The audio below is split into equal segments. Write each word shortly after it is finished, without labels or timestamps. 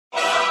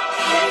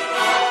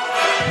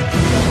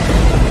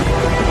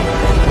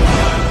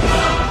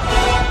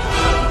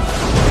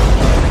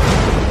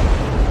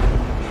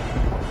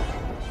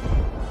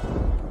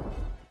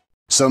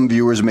Some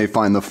viewers may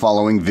find the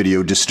following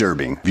video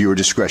disturbing. Viewer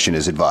discretion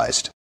is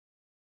advised.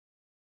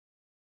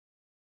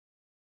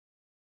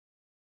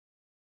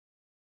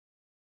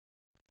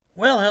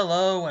 Well,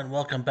 hello and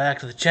welcome back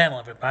to the channel,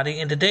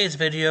 everybody. In today's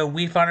video,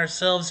 we find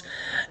ourselves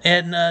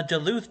in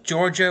Duluth,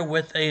 Georgia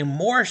with a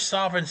Moorish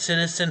sovereign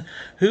citizen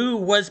who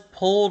was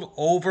pulled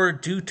over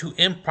due to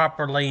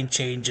improper lane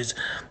changes.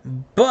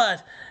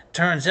 But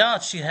turns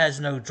out she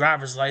has no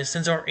driver's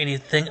license or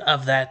anything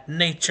of that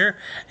nature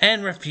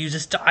and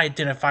refuses to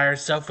identify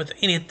herself with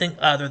anything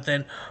other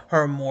than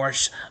her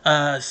Moorish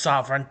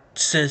sovereign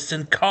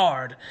citizen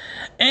card.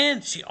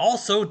 And she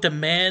also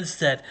demands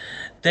that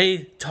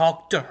they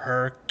talk to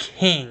her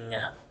king.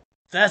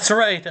 That's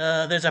right,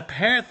 there's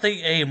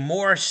apparently a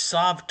Moorish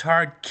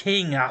Sovtard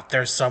king out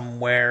there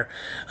somewhere.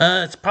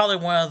 It's probably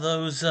one of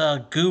those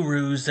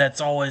gurus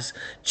that's always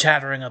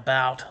chattering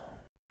about.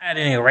 At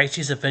any rate,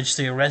 she's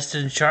eventually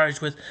arrested and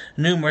charged with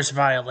numerous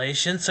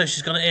violations, so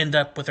she's going to end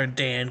up with her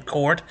day in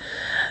court.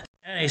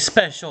 And a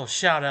special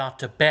shout out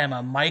to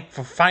Bama Mike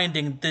for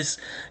finding this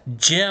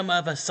gem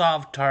of a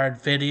Sovtard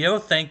video.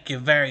 Thank you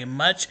very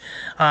much.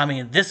 I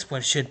mean, this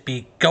one should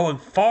be going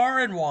far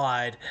and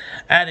wide.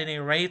 At any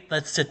rate,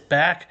 let's sit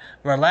back,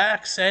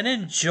 relax, and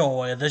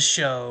enjoy the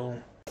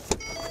show.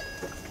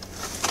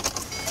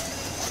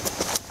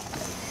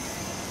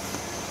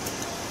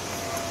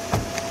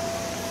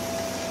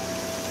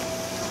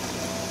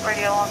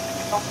 Radio on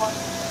 604.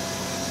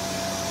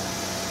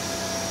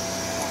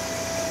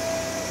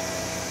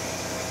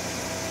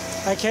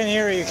 I can't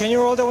hear you. Can you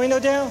roll the window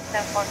down?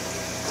 10-4.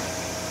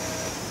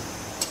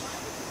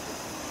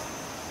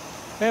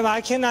 Ma'am,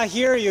 I cannot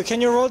hear you. Can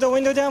you roll the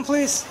window down,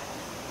 please?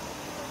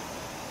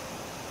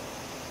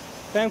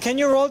 Ma'am, can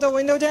you roll the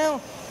window down?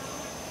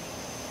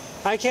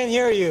 I can't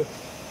hear you.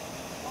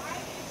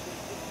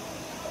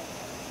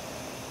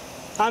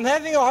 I'm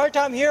having a hard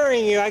time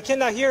hearing you. I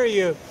cannot hear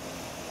you.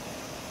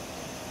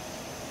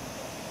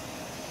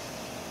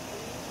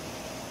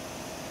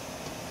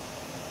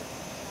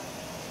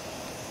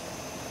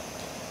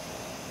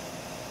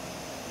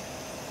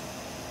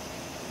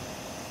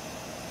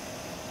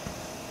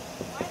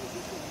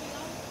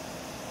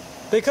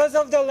 Because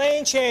of the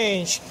lane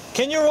change.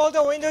 Can you roll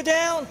the window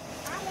down?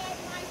 I had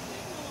my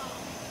signal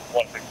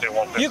on. 160,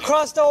 150. You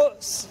crossed the... I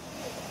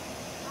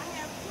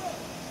have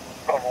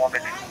proof.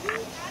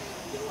 150.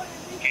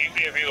 Can you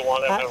give you the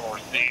one that had a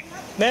receipt?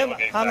 Ma'am,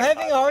 I'm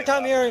having a hard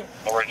time hearing.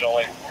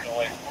 Originally. Look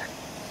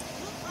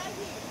right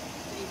here.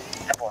 See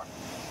this? 10-4.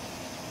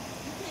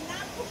 You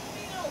cannot pull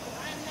me over.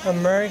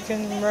 I'm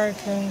not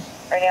American.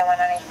 Radio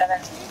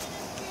 197.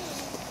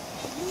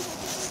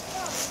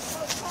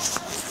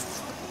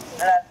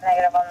 That's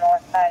negative on the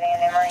north side,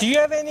 Andy Marie. Do you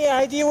have any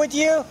ID with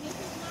you?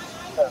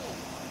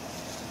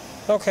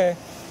 Okay.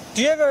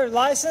 Do you have a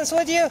license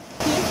with you?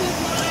 This is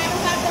mine. I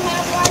don't have to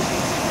have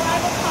license to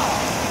drive a car.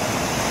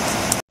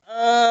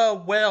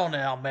 Well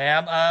now,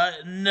 ma'am,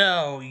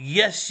 no.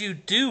 Yes, you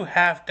do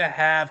have to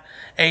have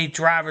a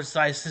driver's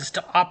license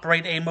to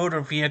operate a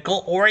motor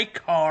vehicle or a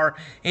car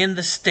in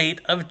the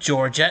state of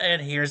Georgia,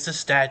 and here's the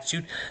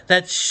statute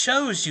that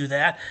shows you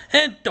that.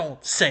 And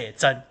don't say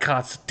it's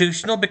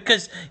unconstitutional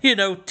because, you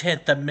know,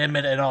 10th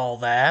Amendment and all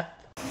that.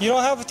 You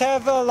don't have to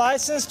have a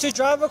license to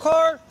drive a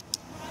car?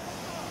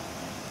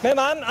 Ma'am,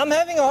 I'm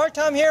having a hard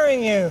time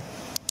hearing you.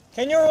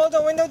 Can you roll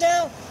the window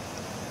down?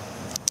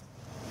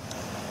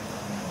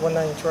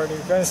 1920.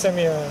 You're going to send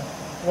me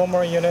one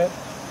more unit,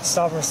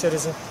 sovereign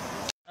citizen.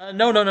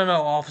 No,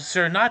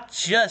 officer. Not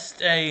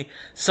just a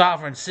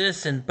sovereign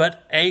citizen,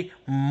 but a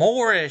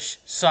Moorish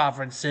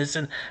sovereign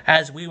citizen,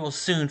 as we will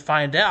soon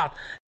find out.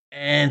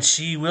 And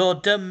she will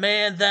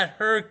demand that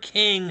her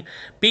king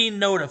be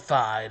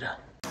notified.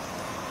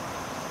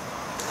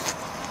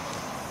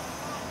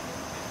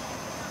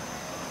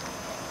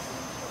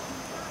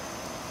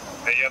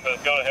 Hey, yeah,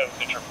 but go ahead and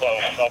sit your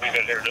clothes. I'll be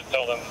good here. Just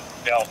tell them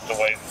gals to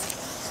wait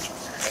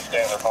and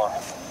stay in their car.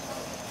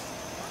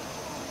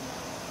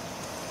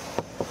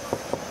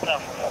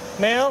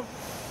 Ma'am?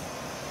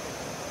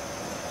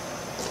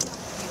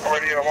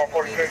 Radio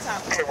 146,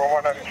 clear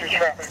 192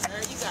 traffic.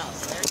 There you go,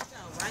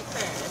 right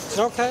there.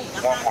 Okay.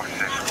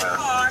 146, man.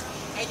 Car,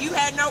 and you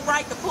had no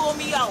right to pull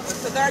me over,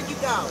 so there you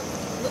go.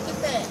 Look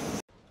at that.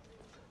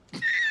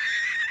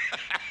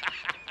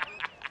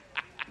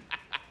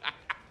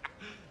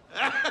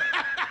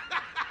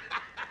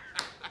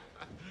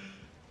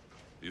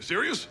 You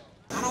serious?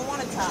 I don't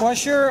want to talk.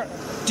 What's your...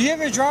 Do you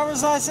have your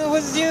driver's license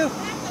with you?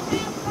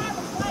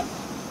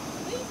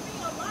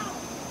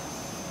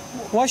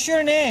 What's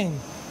your name?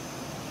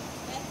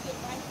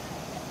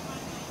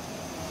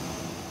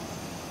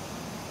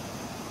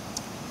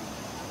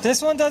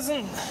 This one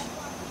doesn't...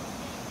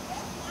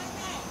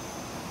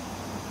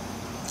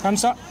 I'm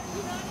sorry.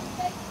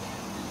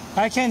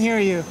 I can't hear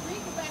you.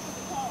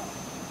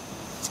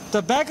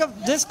 The back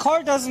of this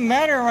car doesn't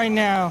matter right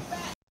now.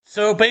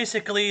 So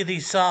basically, the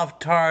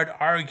Sovtard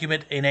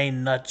argument in a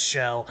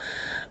nutshell.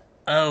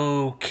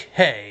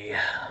 Okay.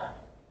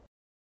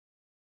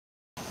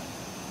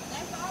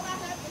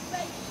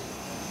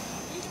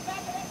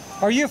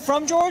 Are you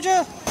from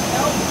Georgia?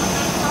 No, I'm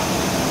not talking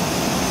to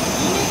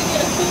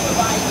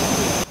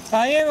supervisor here.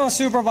 I am a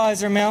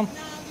supervisor, ma'am. No, you're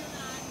not.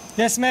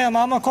 Yes, ma'am.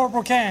 I'm a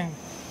Corporal Kang.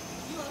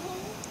 You a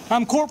who?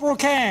 I'm Corporal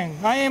Kang.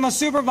 I am a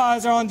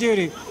supervisor on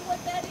duty. I know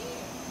what that is.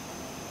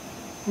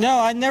 No,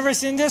 I've never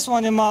seen this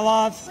one in my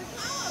life.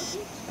 Because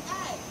you,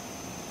 hey,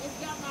 it's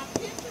got my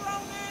picture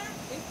on there,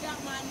 it's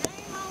got my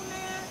name on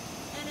there,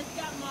 and it's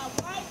got my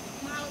right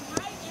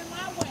and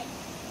my weight.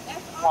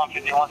 That's all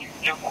you need. Go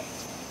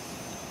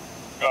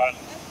ahead.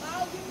 That's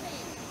all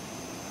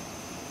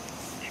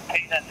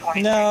you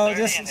need. No,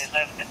 this is...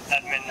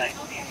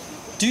 Okay.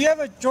 Do you have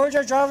a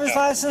Georgia driver's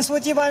license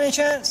with you by any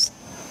chance?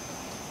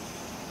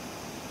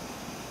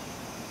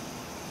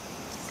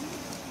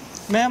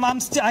 Ma'am, I'm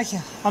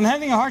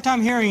having a hard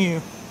time hearing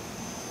you.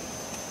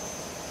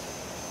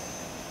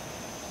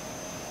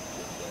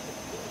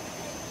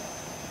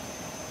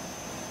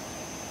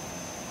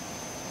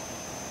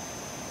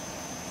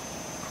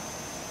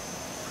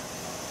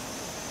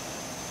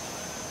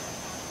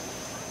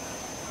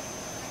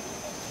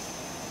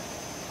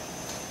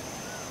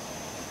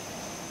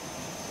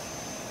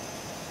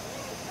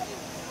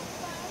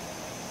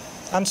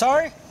 I'm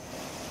sorry?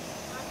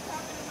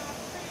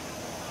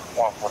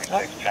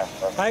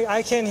 146,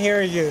 I can't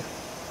hear you.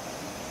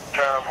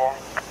 Terrible.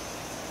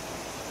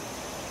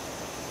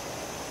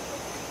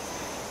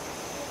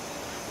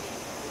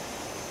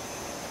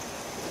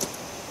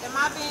 Am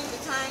I being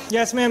detained?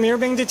 Yes, ma'am, you're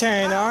being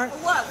detained, all right? For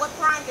what? What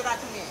crime did I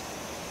commit?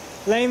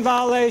 Lane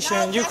violation.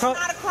 No, that's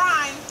not a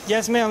crime.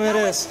 Yes, ma'am, it No,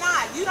 is. it's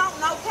not. You don't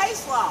know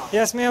case law.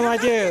 Yes, ma'am, You're I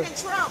gonna do. get in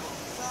trouble.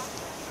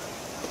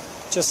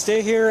 Just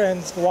stay here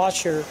and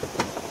watch her.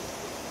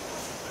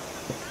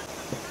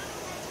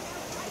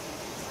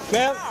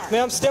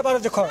 Ma'am, step out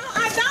of the car. No,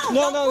 I don't.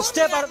 No, Don't no, pull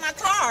step me out of my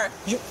car.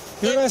 You're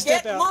gonna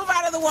step out. Move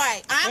out of the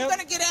way. I'm Ma'am,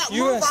 gonna get out.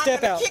 you're Move. gonna step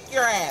I'm gonna out. kick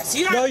your ass.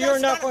 You're No, not you're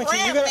just not gonna going to.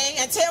 grab You're gonna- me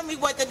and tell me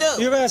what to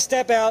do. You're gonna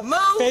step out, Move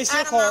face your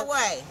out of car. my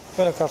way. I'm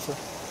gonna cuff her.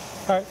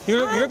 All right,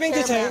 you're being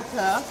detained.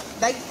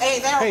 They're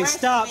Hey, arresting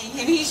stop. me,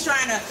 and he's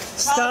trying to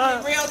Stop.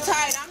 hold me real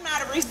tight. I'm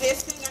not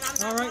resisting, and I'm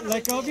not. All right, gonna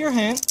let go of resist. your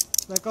hand.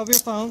 Let go of your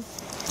phone.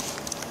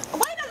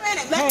 Wait a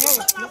minute. Let Hey, me hey,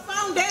 put my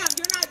phone down.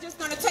 You're not just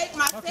gonna take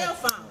my cell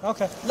phone.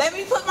 Okay. Let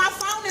me put my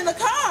phone in the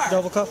car.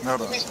 Double cuff. Let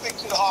me speak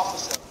to the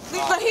officer.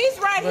 But he's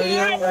right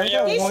Radio, here.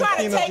 radio, He's one trying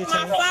to female take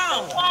my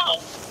detained. phone.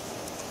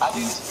 I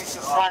need to speak to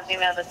the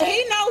officer.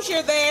 He knows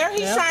you're there.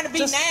 He's Yeah, trying to be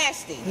just-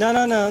 nasty.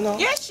 No.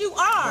 Yes, you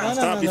are. No,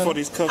 Stop before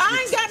these cuffs. I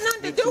ain't got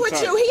nothing to do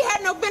with you. He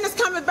had no business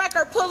coming back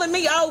or pulling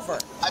me over.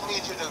 I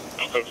need you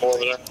to move forward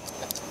there.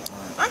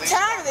 I'm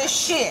tired of this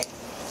shit.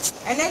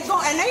 And they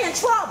in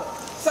trouble.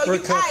 So We're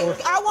you careful.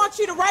 I want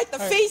you to write the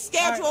fee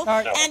schedule all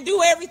right. and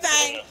do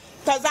everything,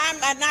 because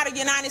I'm not a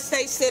United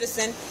States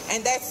citizen,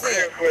 and that's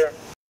it.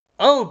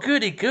 Oh,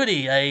 goody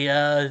goody,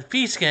 a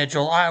fee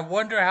schedule. I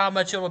wonder how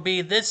much it will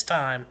be this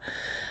time.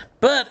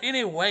 But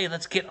anyway,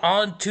 let's get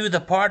on to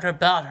the part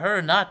about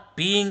her not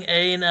being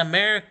an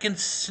American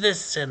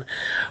citizen.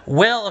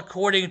 Well,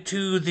 according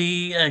to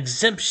the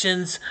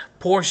exemptions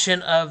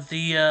portion of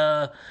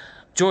the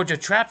Georgia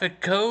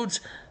traffic codes,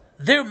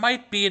 there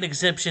might be an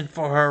exemption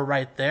for her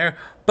right there.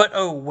 But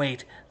oh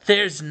wait,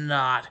 there's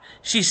not.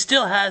 She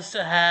still has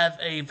to have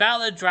a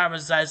valid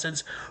driver's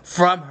license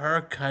from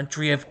her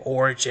country of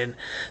origin.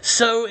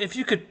 So if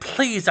you could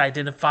please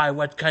identify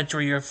what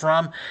country you're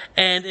from,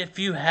 and if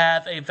you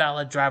have a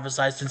valid driver's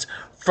license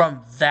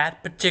from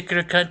that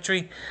particular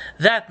country,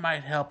 that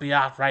might help you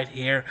out right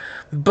here.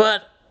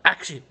 But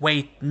actually,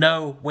 wait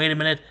a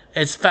minute.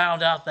 It's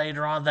found out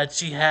later on that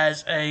she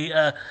has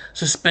a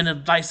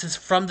suspended license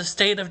from the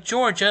state of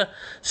Georgia,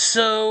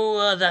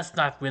 so that's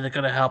not really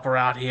going to help her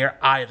out here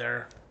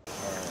either.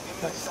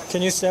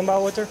 Can you stand by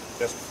with her?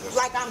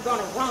 Like I'm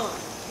gonna run.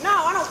 No,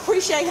 I don't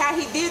appreciate how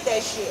he did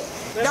that shit.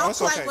 Don't that's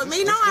play okay. with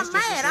me. Just- No, just- I'm just-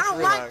 mad. I just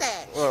don't like relax.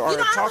 that. Well, all You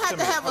know, right, I don't talk have to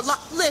to me. have a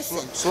lot.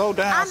 Listen. Slow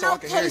down I so know I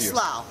can hear case you.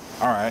 law.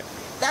 All right.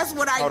 That's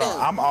what I Hold do.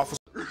 on. I'm officer.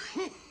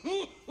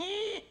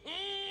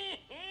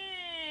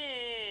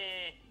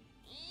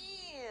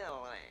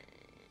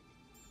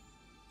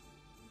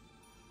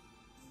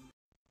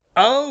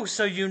 Oh,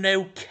 so you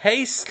know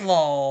case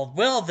law.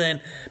 Well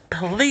then,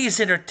 please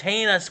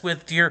entertain us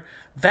with your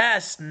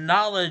vast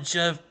knowledge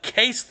of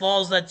case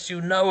laws that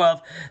you know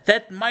of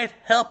that might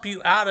help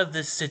you out of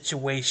this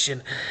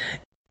situation.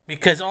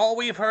 Because all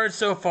we've heard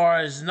so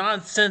far is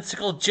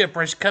nonsensical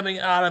gibberish coming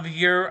out of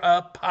your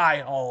pie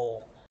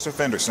hole. Officer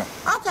Fenderson.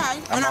 Okay,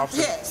 and I'm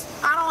officer. pissed.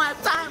 I don't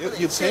have time for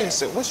You this shit.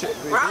 pissed. What's your,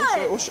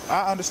 Right.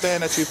 I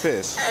understand that you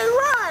pissed. Hey,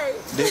 right.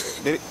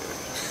 Did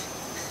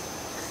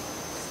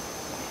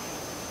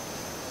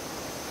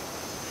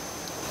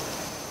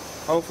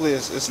Hopefully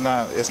it's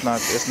not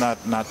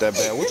that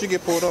bad. What'd you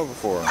get pulled over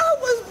for? I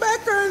was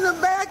back there in the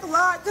back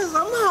lot because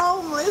I'm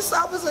homeless.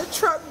 I was a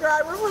truck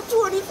driver for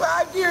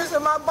 25 years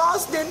and my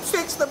boss didn't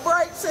fix the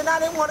brakes and I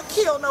didn't want to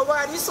kill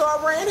nobody, so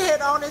I ran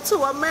head on into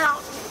a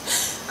mountain.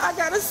 I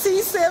got a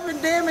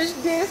C7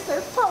 damaged disc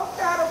that's poked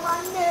out of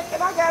my neck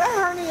and I got a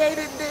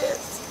herniated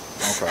disc.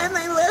 And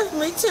they left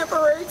me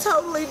temporary,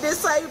 totally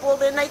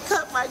disabled, and they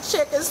cut my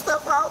check and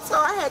stuff off. So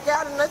I had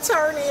got an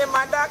attorney, and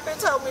my doctor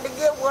told me to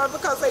get one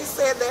because they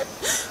said that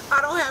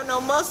I don't have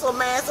no muscle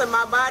mass and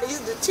my body's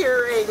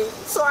deteriorating.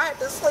 So I had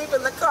to sleep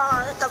in the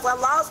car because I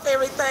lost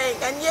everything.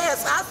 And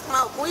yes, I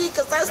smoke weed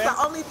because that's the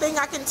only thing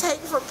I can take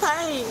for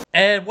pain.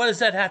 And what does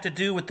that have to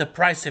do with the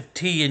price of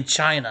tea in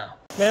China?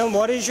 Ma'am,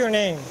 what is your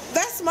name?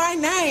 That's my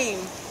name.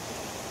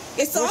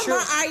 It's on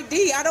my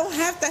ID. I don't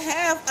have to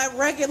have a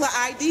regular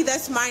ID.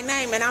 That's my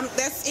name, and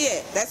that's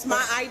it. That's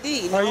my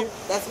ID. No,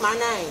 that's my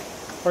name.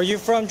 Are you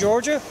from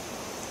Georgia?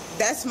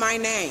 That's my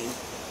name.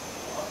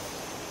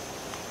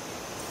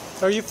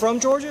 Are you from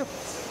Georgia?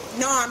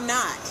 No, I'm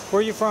not. Where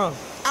are you from?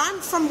 I'm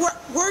from,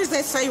 where does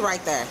that say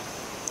right there?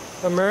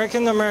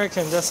 American,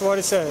 that's what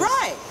it says.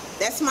 Right.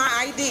 That's my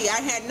ID.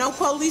 I had no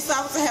police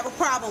officer have a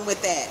problem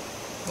with that.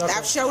 Okay.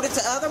 I've showed it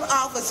to other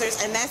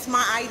officers, and that's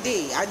my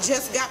ID. I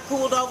just got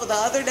pulled over the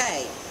other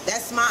day.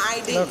 That's my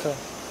ID. Okay.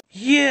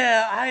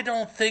 Yeah, I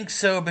don't think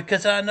so,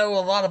 because I know a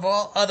lot of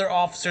other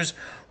officers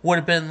would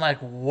have been like,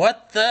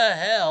 what the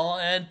hell,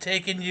 and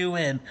taken you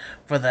in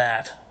for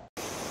that.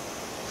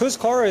 Whose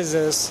car is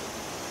this?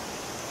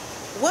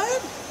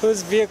 What?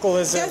 Whose vehicle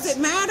is this? Does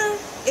it matter?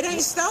 It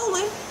ain't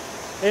stolen.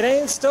 It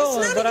ain't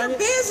stolen. It's none of your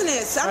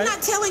business. I'm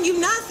not telling you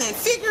nothing.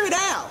 Figure it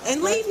out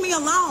and leave me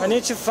alone. I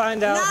need to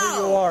find out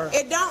who you are.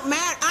 It don't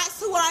matter. That's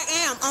who I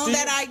am on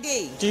that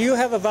ID. Do you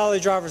have a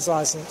valid driver's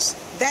license?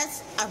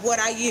 That's what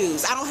I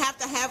use. I don't have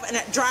to have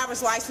a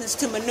driver's license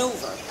to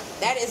maneuver.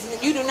 That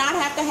is, you do not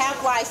have to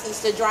have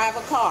license to drive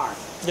a car.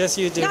 Yes,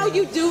 you do. No,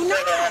 you do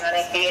not.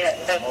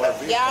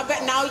 Yeah,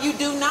 but no, you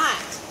do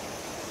not.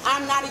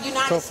 I'm not a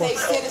United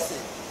States citizen.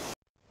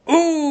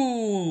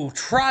 Ooh,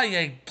 try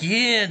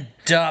again,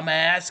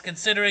 dumbass,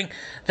 considering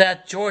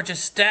that Georgia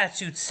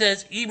statute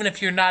says even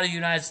if you're not a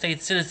United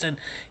States citizen,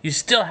 you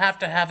still have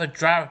to have a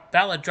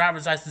valid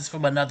driver's license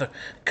from another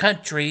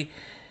country,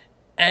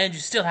 and you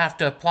still have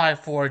to apply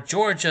for a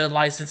Georgia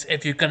license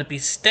if you're going to be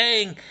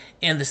staying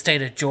in the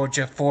state of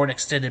Georgia for an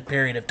extended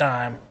period of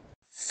time.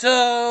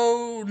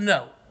 So,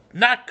 no,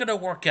 not going to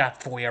work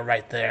out for you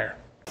right there.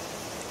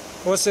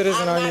 What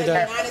citizen are you then?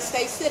 I'm not a United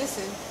States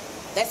citizen.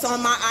 That's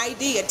on my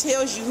ID. It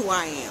tells you who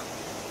I am.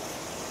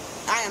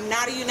 I am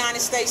not a United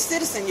States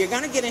citizen. You're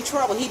going to get in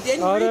trouble. He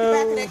didn't read the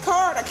back of that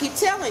card. I keep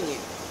telling you.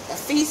 The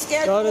fee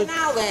schedule and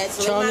all that,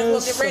 so they might as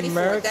well get ready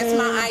for it. That's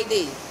my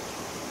ID.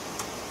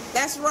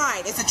 That's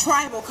right. It's a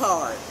tribal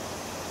card.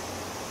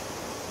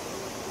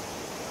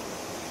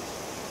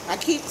 I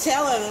keep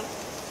telling him,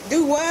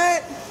 do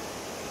what?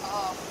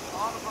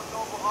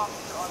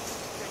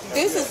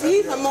 He's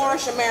a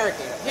Moorish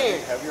American. Here.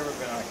 Have you ever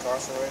been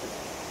incarcerated?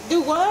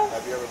 Do what?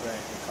 Have you ever been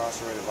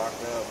incarcerated,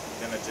 locked up,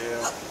 in a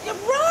jail?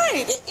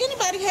 Right.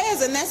 Anybody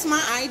has, and that's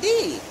my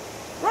ID.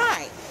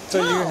 Right.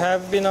 So you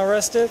have been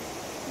arrested?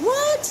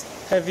 What?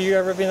 Have you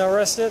ever been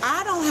arrested?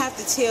 I don't have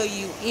to tell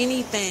you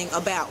anything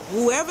about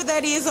whoever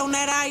that is on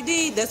that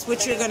ID. That's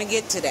what you're going to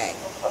get today.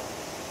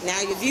 Now,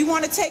 if you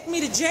want to take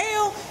me to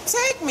jail,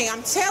 take me.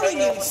 I'm telling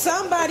you,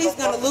 somebody's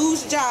going to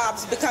lose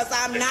jobs because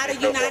I'm not a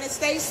United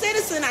States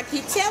citizen. I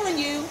keep telling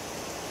you.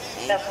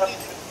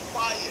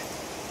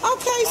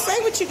 Okay,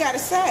 say what you got to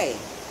say.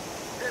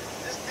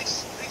 Just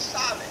be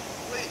silent,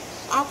 please.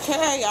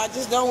 Okay, I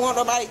just don't want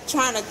nobody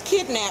trying to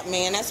kidnap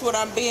me, and that's what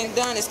I'm being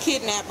done is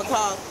kidnapped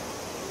because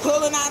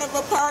pulling out of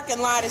a parking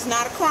lot is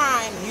not a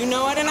crime. You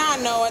know it and I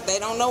know it. They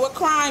don't know what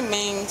crime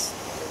means.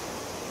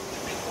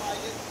 Be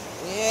quiet.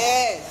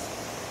 Yes.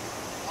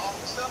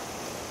 Officer,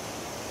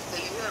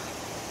 can you hear me?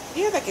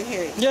 Yeah, they can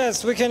hear you.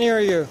 Yes, we can hear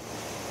you.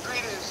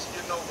 Greetings,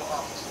 your noble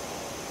officer.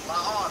 My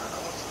honor, I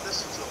want you to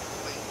listen to her,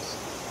 please.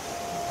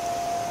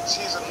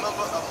 She's a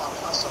member of my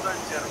consular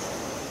general.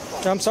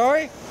 I'm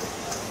sorry?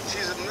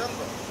 She's a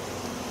member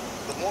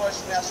of the Moorish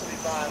National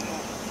Divine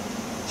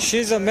Movement.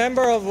 She's a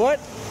member of what?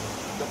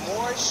 The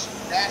Moorish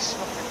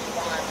National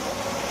Divine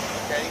Movement,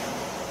 okay?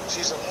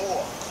 She's a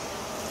Moor,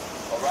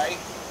 all right?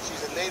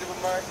 She's a Native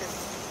American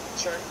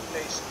Church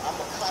nation. I'm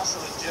a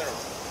consulate general.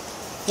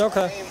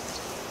 Okay.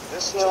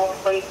 Listen to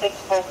me.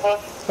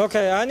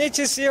 Okay, I need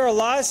to see her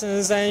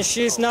license, and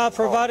she's not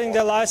providing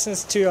the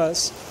license to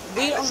us.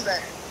 I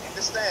understand.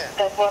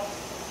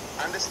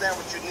 I understand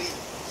what you need.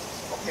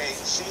 Okay,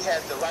 she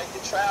has the right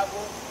to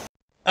travel.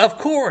 Of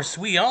course,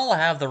 we all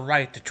have the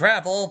right to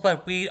travel,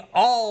 but we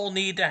all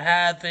need to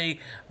have a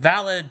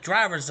valid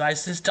driver's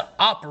license to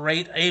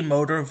operate a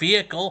motor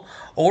vehicle,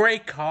 or a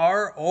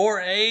car,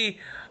 or a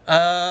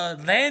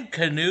land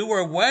canoe,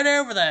 or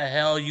whatever the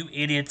hell you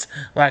idiots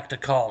like to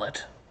call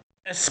it.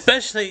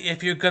 Especially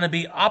if you're going to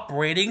be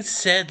operating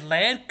said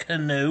land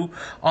canoe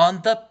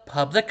on the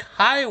public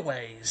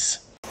highways.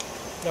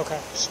 Okay.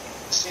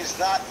 She's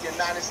not a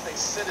United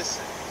States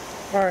citizen.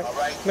 All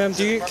right. Ma'am,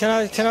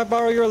 can I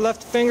borrow your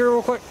left finger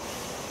real quick?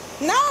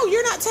 No,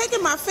 you're not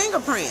taking my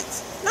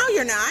fingerprints. No,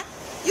 you're not.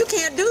 You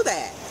can't do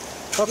that.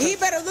 Okay. You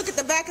better look at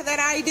the back of that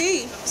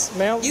ID.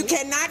 Ma'am, you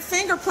cannot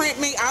fingerprint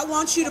me. I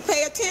want you to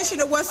pay attention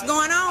to what's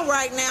going on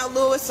right now,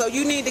 Lewis. So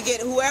you need to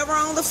get whoever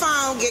on the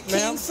phone, get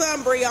King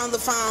Sunbury on the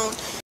phone.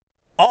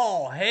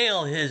 All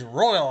hail His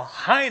Royal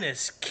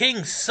Highness King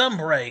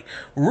Sumbray,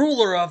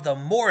 ruler of the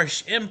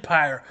Moorish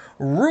Empire,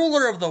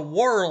 ruler of the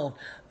world.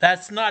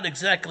 That's not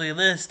exactly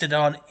listed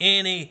on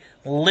any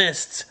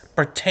lists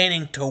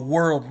pertaining to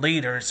world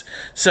leaders.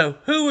 So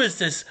who is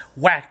this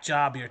whack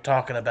job you're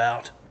talking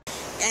about?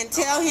 And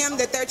tell him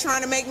that they're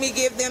trying to make me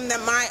give them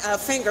my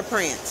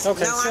fingerprints.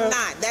 Okay, no, I'm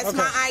not. That's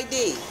my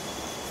ID.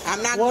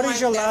 I'm not. What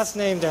is your last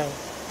name then?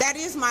 That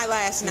is my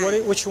last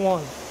name. Which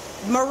one?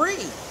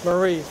 Marie.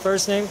 Marie.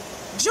 First name?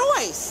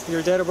 Joyce.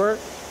 Your date of birth?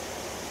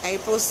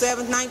 April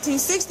 7th,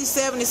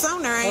 1967. It's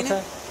on there, ain't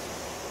it?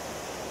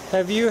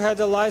 Have you had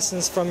the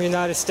license from the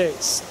United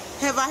States?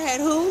 Have I had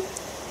who?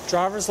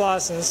 Driver's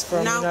license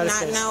from the United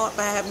States. No,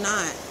 I have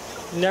not.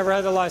 Never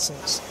had the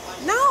license?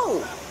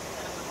 No.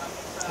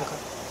 Okay.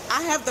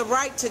 I have the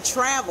right to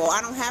travel.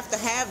 I don't have to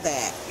have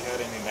that. You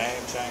had any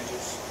name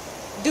changes?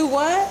 Do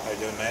what? Has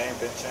your name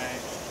been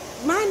changed?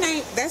 My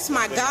name, that's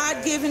my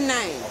God-given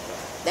name. Okay.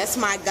 That's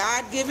my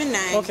God-given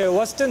name. Okay,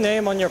 what's the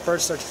name on your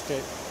birth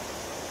certificate?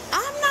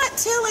 I'm not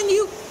telling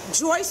you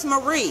Joyce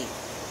Marie.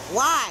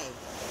 Why?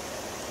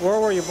 Where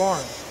were you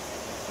born?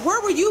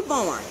 Where were you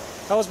born?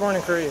 I was born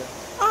in Korea.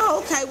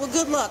 Oh, okay. Well,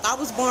 good luck. I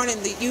was born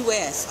in the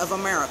U.S. of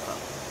America.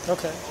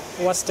 Okay.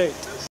 What state?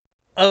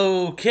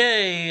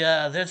 Okay,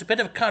 there's a bit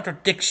of a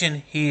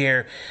contradiction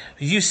here.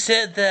 You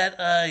said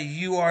that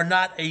you are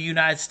not a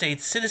United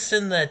States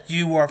citizen, that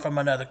you are from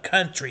another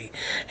country.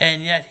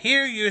 And yet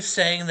here you're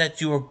saying that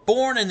you were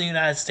born in the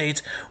United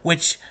States,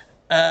 which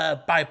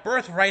by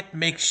birthright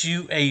makes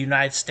you a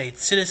United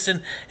States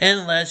citizen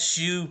unless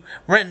you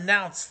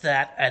renounce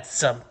that at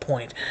some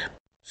point.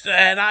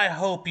 And I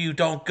hope you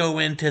don't go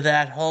into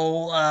that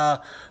whole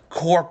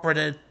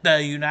corporate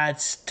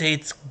United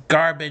States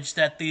garbage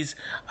that these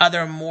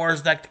other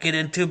Moors like to get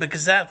into,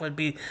 because that would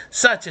be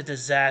such a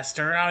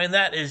disaster. I mean,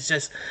 that is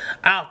just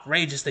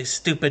outrageously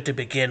stupid to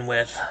begin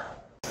with.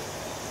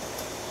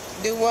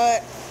 Do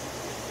what?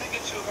 Take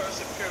it to her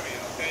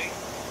superior, okay?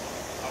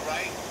 All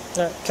right?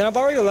 Can I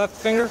borrow your left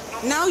finger?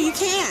 No, you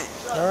can't.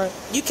 All right.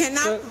 You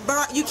cannot.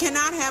 You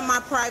cannot have my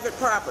private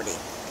property.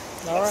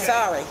 All right.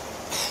 Sorry.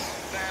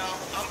 Now,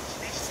 I'm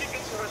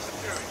speaking to her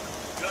superior.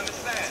 You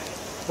understand?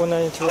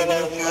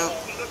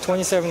 192,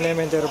 27 name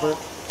and date of birth.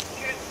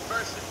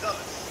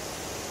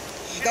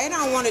 They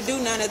don't want to do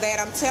none of that.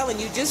 I'm telling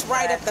you, just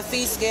write up the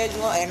fee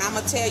schedule, and I'm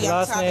gonna tell you.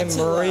 Last I'm name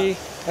talking Marie,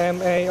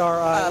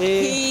 M-A-R-I-E.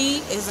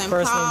 P is in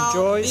First Paul, name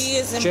Joyce, B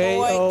is in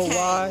J-O-Y-C-E.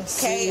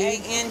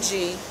 boy,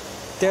 K-A-N-G.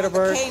 Date of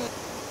birth,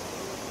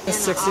 K-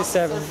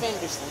 67. Officer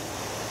Fenderson.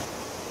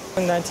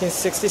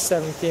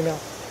 1967, female.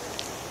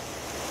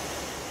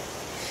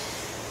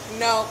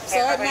 No, so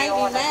it made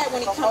me mad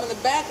when he come in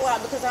the back lot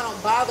because I don't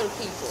bother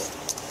people.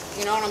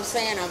 You know what I'm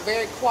saying? I'm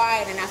very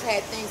quiet, and I've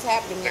had things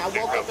happen to me. I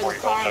woke up in the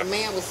car, and a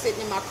man was sitting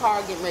in my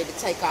car getting ready to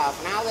take off,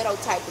 and all that old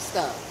type of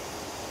stuff.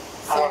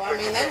 So, I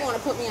mean, they want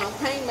to put me on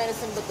pain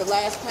medicine, but the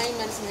last pain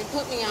medicine they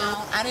put me on,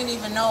 I didn't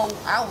even know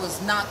I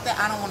was knocked out.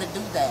 I don't want to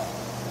do that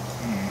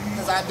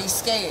because I'd be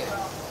scared.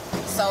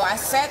 So I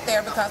sat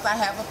there because I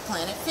have a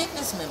Planet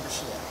Fitness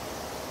membership.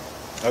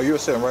 Oh, you were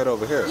sitting right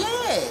over here?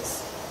 Yes.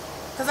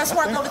 Because that's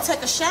where I go to take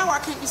a shower. I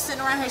can't be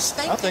sitting around here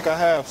stinking. I think I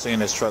have seen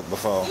this truck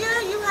before.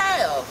 Yeah, you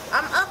have.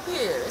 I'm up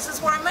here. This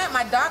is where I'm at.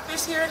 My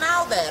doctor's here and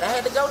all that. I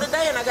had to go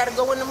today, and I got to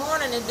go in the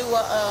morning and do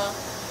a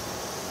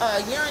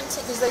urine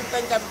test because they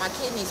think that my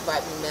kidneys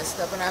might be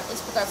messed up, and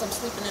it's because I'm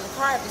sleeping in the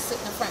car. I have to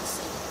sit in the front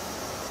seat.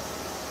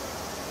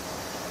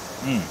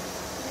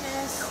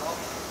 Yes.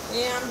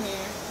 Yeah, I'm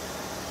here.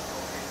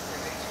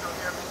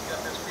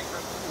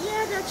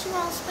 Yeah, I got you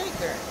on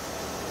speaker.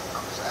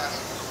 I'm just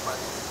asking you a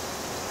question.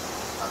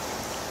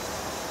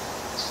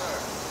 Sir.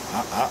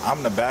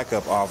 I'm the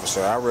backup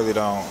officer. I really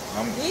don't.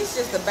 He's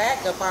just the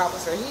backup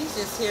officer. He's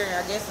just here,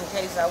 I guess, in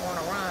case I want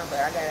to run, but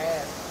I got to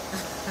ask.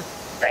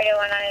 Radio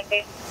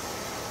 192.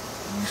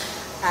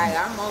 Hi,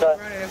 I'm only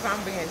running if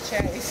I'm being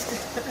chased.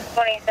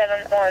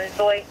 27 on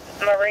Joyce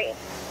Marie.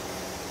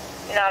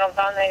 Not on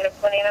phone, negative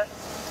 29.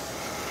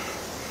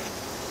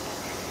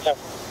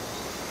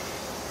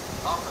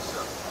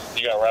 Officer.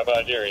 You got a rap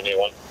ID or you need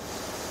one?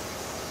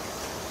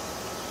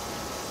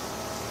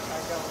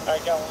 I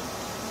don't.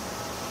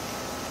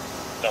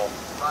 No.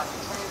 By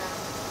detaining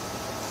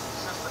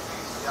Sister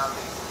Beasley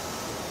Ali,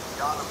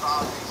 y'all are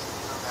violating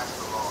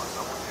international laws. I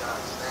want you to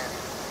understand it.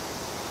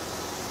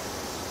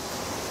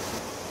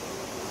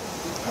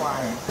 Be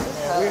quiet.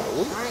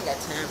 I ain't got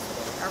time for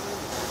that. I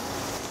really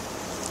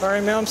don't. All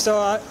right, ma'am. So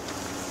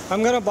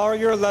I'm gonna borrow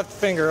your left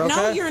finger, okay?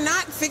 No, you're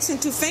not fixing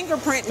to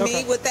fingerprint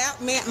me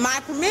without my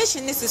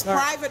permission. This is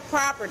private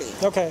property.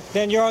 Okay,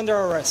 then you're under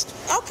arrest.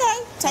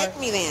 Okay, take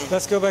me then.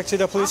 Let's go back to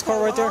the police car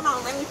right there. Hold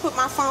on, let me put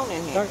my phone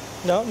in here.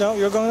 No,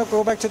 you're going to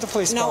go back to the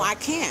police car. No, I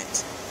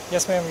can't.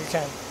 Yes, ma'am, you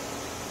can.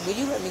 Will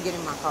you let me get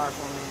in my car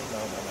for a minute?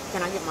 No.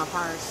 Can I get my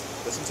purse?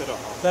 Listen to the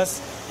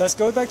Let's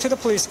go back to the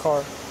police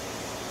car.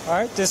 All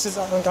right,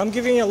 I'm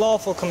giving you a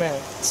lawful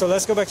command. So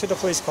let's go back to the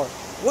police car.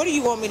 What do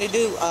you want me to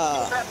do?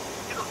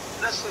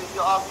 listen, you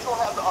don't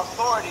have the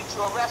authority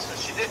to arrest her.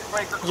 She didn't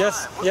break a crime.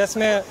 Yes,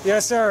 ma'am.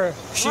 Yes, sir.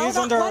 She's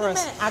under Wait a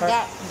arrest. minute. I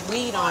got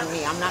weed on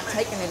me. I'm not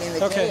taking it in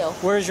the jail.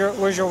 Where's your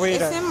weed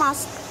It's at? in my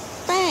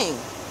thing.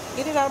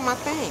 Get it out of my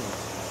thing.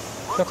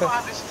 Okay.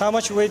 How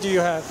much weed do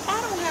you have?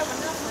 I don't have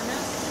enough for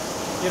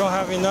nothing. You don't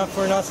have enough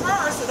for nothing?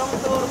 So don't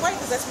throw it away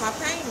because that's my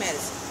pain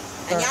medicine.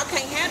 And y'all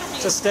can't handle me.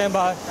 Just stand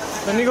by.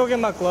 Let me go get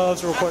my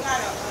gloves real quick. I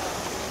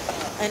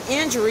got an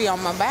injury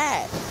on my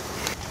back.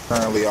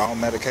 Currently, all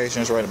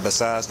medications right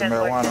besides the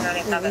marijuana.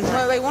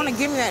 Well, they want to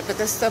give me that, but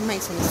that stuff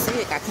makes me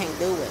sick. I can't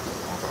do it.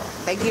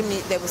 They give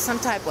me, there was some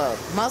type of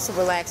muscle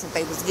relaxant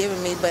they was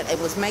giving me, but it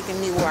was making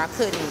me where I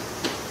couldn't.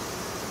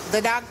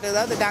 The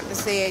other doctor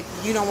said,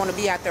 you don't want to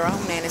be out there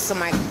on that, and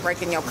somebody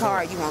breaking your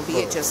car, you won't be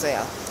it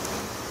yourself.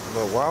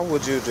 But why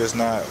would you just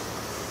not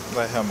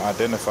let him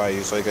identify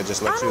you so he could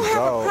just let you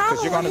go?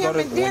 Because you're gonna go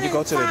to when you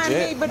go to the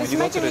jail. But it's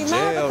making me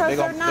mad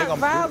because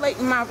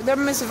they're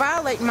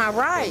misviolating my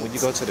rights. When you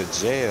go to the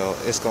jail,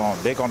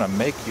 they're gonna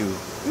make you.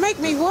 Make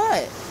me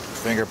what?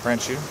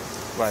 Fingerprint you.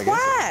 Like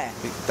why?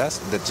 That's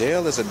the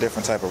jail is a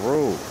different type of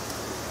rule.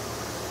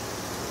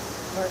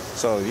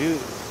 So you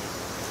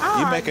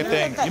make a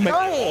thing. Go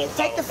ahead,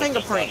 take the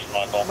fingerprint.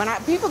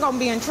 People gonna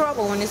be in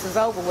trouble when this is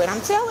over with.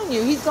 I'm telling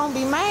you, he's gonna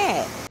be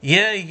mad.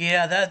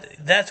 Yeah,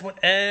 that's what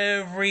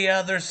every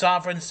other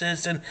sovereign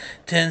citizen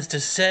tends to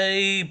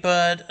say,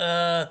 but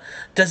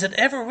does it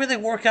ever really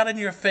work out in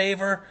your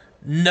favor?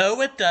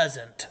 No, it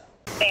doesn't.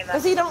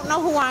 Because he don't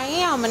know who I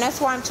am, and that's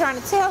why I'm trying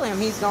to tell him.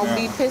 He's gonna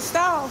be pissed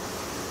off.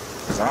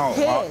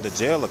 The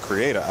jail will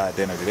create an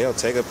identity. They'll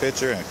take a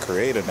picture and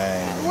create a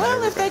name.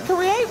 Well, if they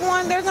create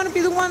one, they're going to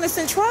be the one that's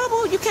in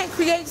trouble. You can't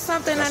create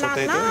something and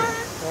I'm not.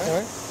 All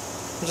right.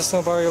 I'm just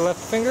going to borrow your left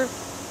finger.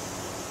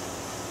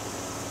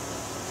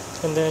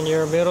 And then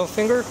your middle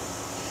finger.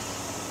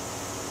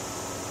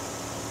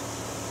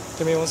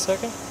 Give me 1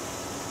 second.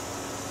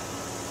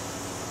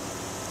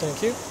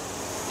 Thank you.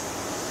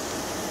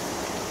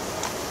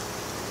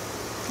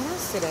 Can I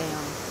sit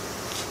down?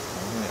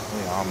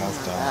 We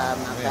almost done.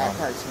 My back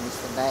hurts me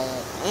so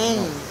bad.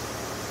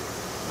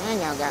 And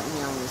y'all got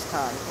me on this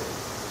car.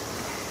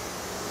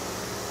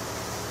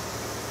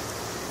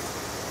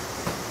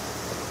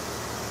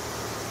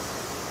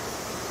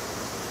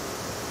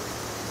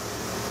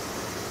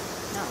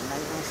 No, they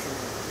don't see me.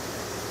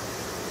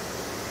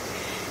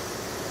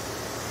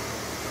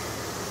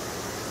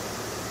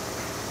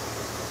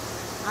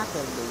 I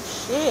couldn't do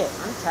shit.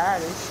 I'm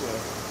tired of this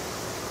shit.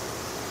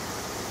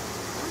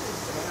 I'm gonna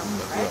sit down on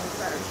the back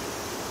first.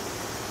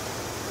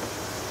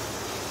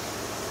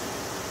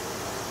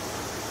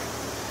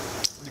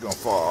 You're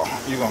gonna fall.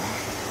 You can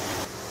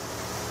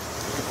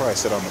probably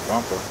sit on the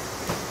bumper.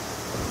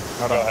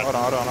 Hold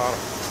on.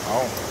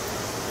 Oh.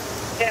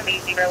 It's gonna be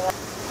 01.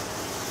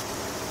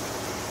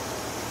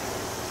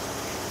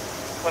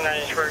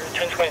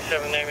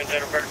 1027 name and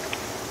date of birth.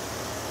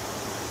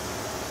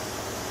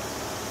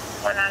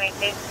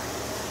 192.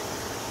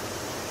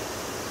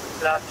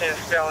 Last name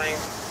spelling.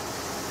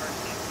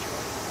 First name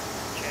Joy.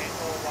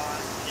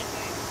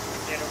 J-O-Y-C-A.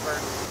 Date of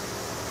birth.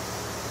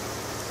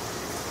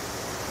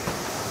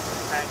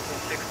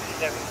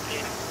 1967.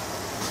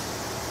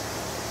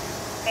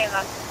 Name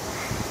up.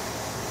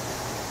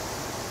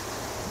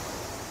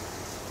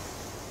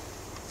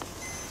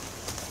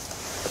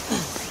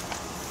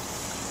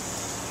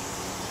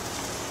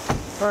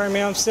 All right,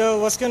 ma'am. So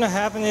what's going to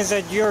happen is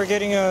that you're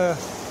getting you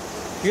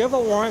have a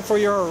warrant for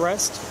your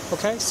arrest.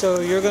 Okay, so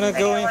you're going to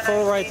go in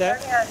for right there.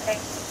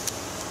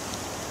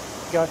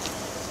 Got it.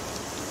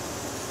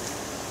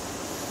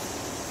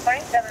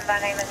 27 by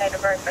name and date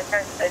of birth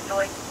returns to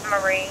Joyce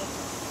Marie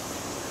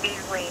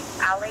Beasley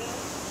Ali.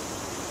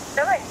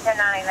 Number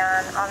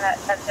 1099 on that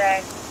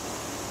subject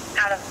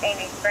out of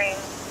Sandy Springs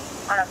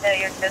on a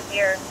failure to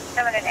appear.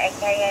 Coming in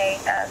AKA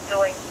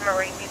Joyce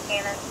Marie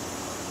Buchanan.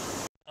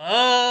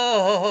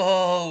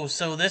 Oh,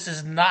 so this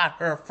is not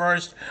her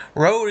first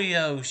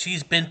rodeo.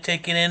 She's been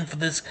taken in for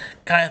this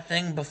kind of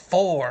thing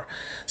before.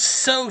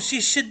 So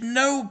she should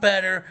know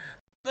better,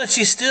 but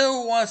she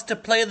still wants to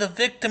play the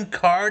victim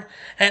card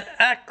and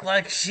act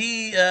like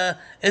she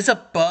is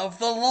above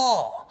the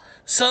law.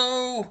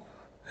 So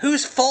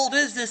whose fault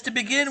is this to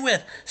begin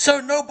with?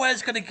 So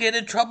nobody's going to get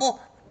in trouble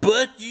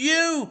but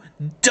you,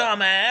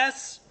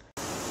 dumbass.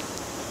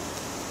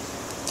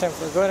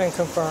 Temper, go ahead and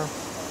confirm.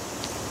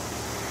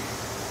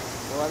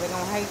 Well, they're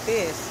going to hate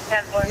this.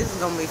 This is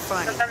going to be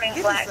funny. Confirming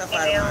black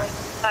female,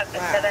 5'7",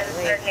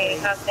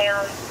 top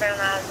down,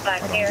 brown eyes,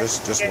 black hair.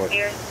 Just what?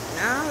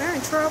 No, they're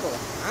in trouble.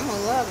 I'm going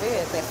to love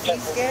this. That fee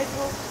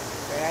schedule,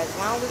 as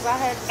long as I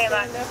had to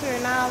stand up here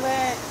and all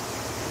that,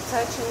 and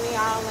touching me,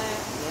 all that,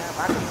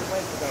 yeah, I can't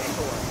wait to go to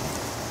court.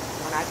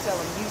 When I tell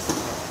them you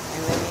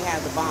and let me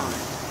have the bond.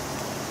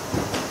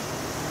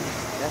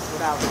 That's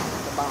what I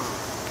want, the bond.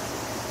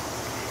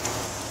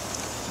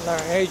 All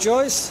right. Hey,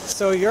 Joyce,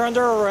 so you're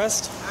under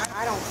arrest.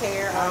 I don't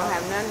care. I don't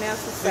have nothing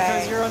else to say.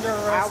 Because you're under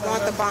arrest. I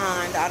want the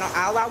bond.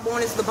 All I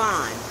want is the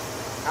bond.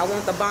 I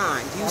want the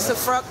bond.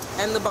 Usufruct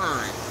and the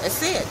bond.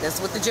 That's it. That's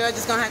what the judge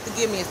is going to have to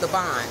give me is the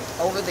bond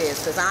over this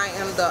because I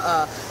am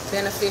the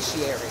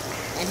beneficiary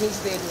and he's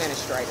the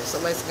administrator. So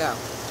let's go.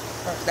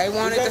 They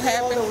want it to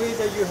happen. All the weed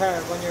that you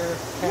have on your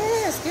pants.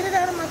 Yes, get it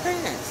out of my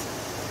pants.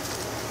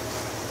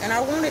 And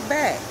I want it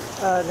back.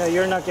 No,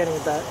 you're not getting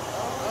it back.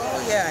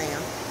 Oh, yeah, I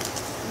am.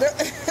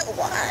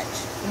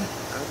 Watch.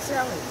 I'm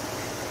telling you.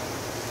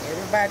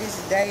 Everybody's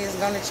day is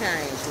going to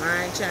change.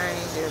 Mine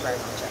change. Everybody's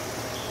going to change.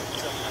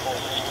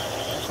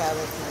 That's how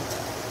it's going to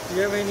change. Do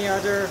you have any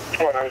other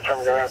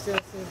substances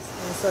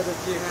inside the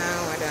vehicle?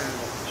 No, I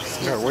don't.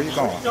 Yeah, where you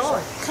going?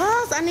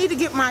 Cause I need to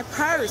get my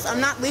purse. I'm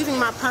not leaving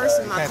my purse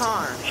in my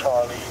car.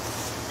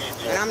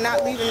 And I'm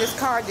not leaving this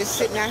car just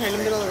sitting out here in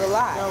the middle of the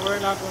lot. No, we're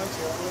not going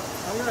to.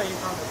 I'm going to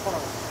impound the car.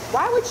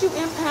 Why would you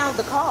impound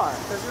the car?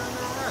 Because you're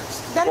under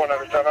arrest. One at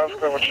a time. I was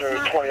good with you.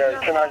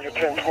 28. 10 out your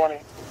 1020.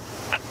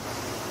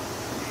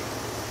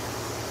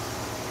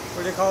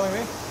 Were they calling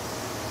me?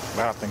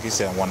 I think he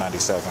said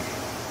 197.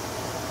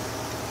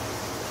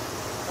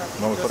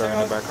 You want me to put her in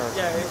the back car?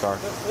 Yeah, in the car?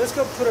 Let's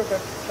go put her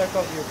back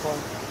up your car.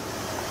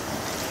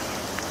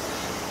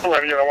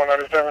 Ready to get on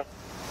 197?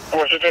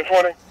 What's your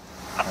 1020?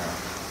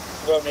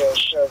 Romeo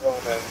 7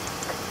 and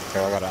Okay,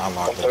 I gotta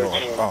unlock the door.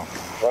 Oh.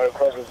 right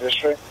across the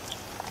district.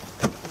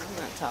 I'm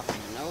not talking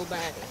to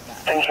nobody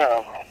about it. In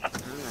town. I'm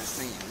not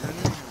saying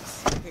nothing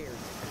else. Period.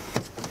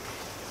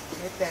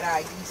 Hit that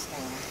ID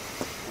stand.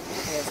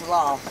 It's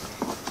law.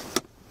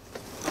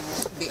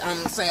 I'm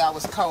gonna say I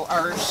was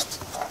coerced.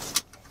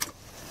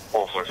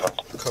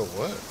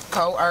 What?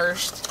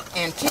 Coerced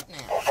and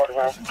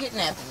kidnapped.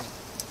 Kidnapping me.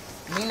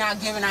 Me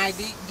not giving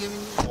ID, giving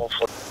you.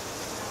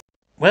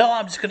 Well,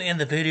 I'm just going to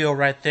end the video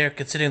right there,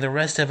 considering the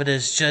rest of it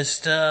is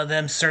just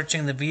them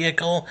searching the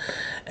vehicle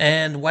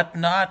and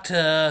whatnot.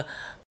 And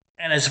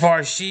as far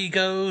as she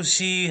goes,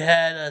 she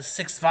had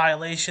 6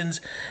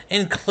 violations,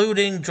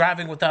 including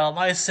driving without a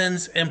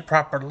license,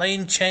 improper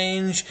lane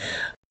change,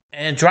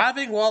 and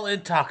driving while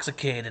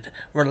intoxicated,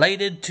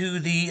 related to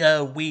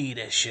the weed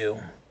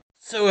issue.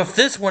 So if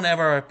this one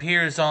ever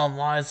appears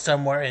online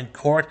somewhere in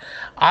court,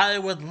 I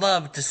would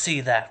love to see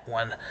that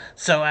one.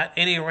 So at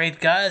any rate,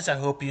 guys, I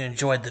hope you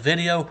enjoyed the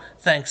video.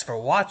 Thanks for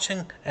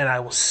watching, and I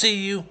will see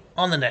you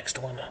on the next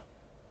one.